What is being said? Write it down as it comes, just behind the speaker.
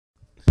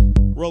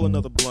Roll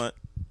another blunt.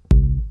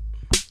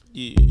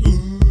 Yeah.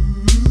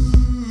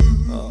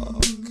 Oh,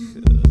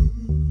 good.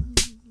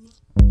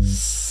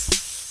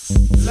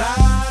 La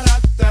da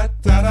da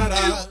da da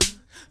da.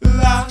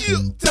 La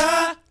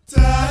da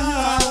da.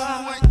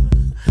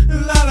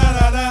 La da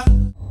da da.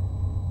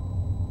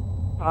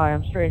 Hi,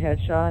 I'm Straight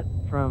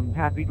Headshot from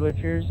Happy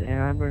Glitchers,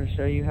 and I'm going to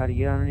show you how to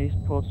get underneath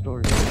cold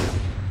storage.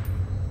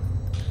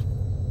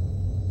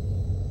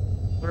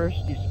 First,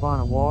 you spawn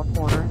a wall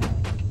corner,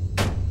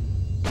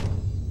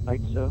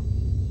 like so.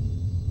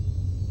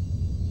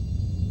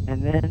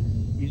 And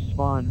then you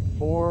spawn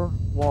 4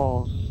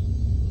 walls,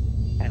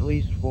 at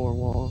least 4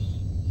 walls,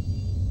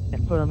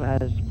 and put them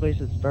as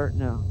places start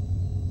now.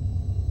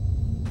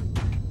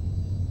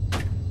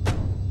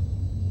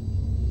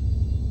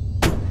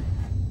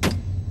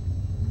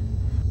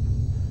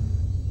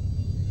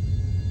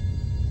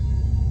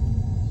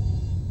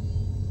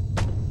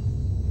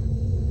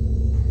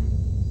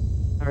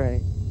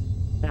 Alright,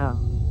 now,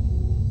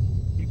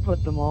 you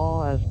put them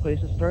all as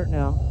places start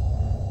now,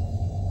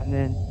 and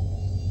then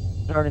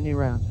start a new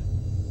round.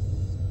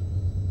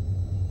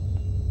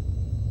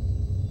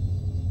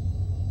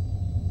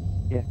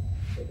 Yeah.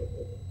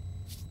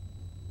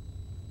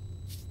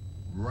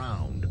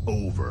 Round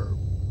over.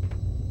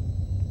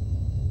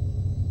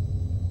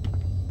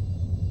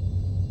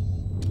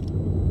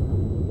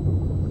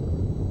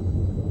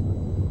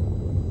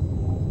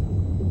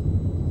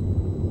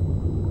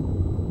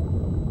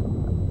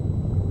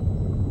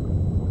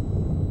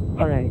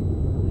 Alright,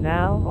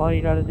 now all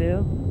you gotta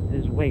do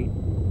is wait.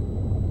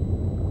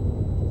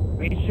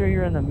 Make sure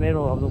you're in the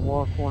middle of the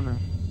wall corner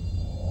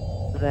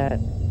so that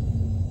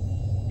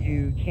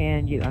you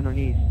can get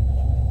underneath.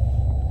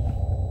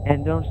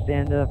 And don't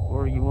stand up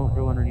or you won't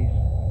go underneath.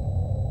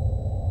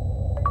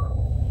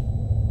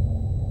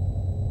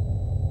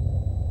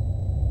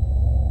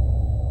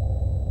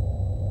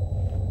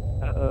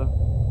 Uh-oh.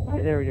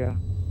 Alright, there we go.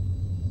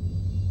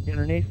 Get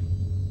underneath.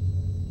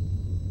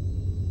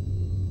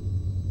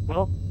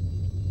 Well,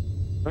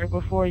 right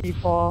before you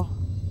fall,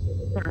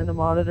 turn the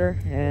monitor,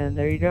 and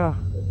there you go.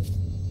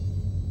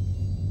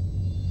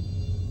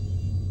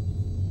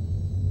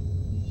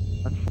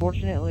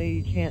 Unfortunately,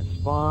 you can't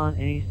spawn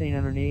anything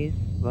underneath,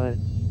 but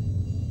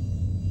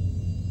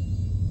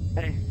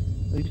hey,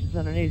 at least it's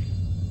underneath.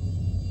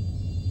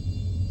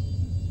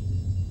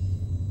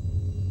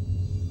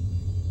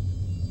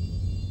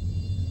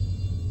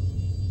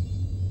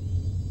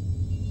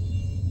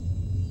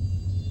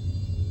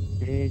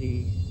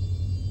 Diddy.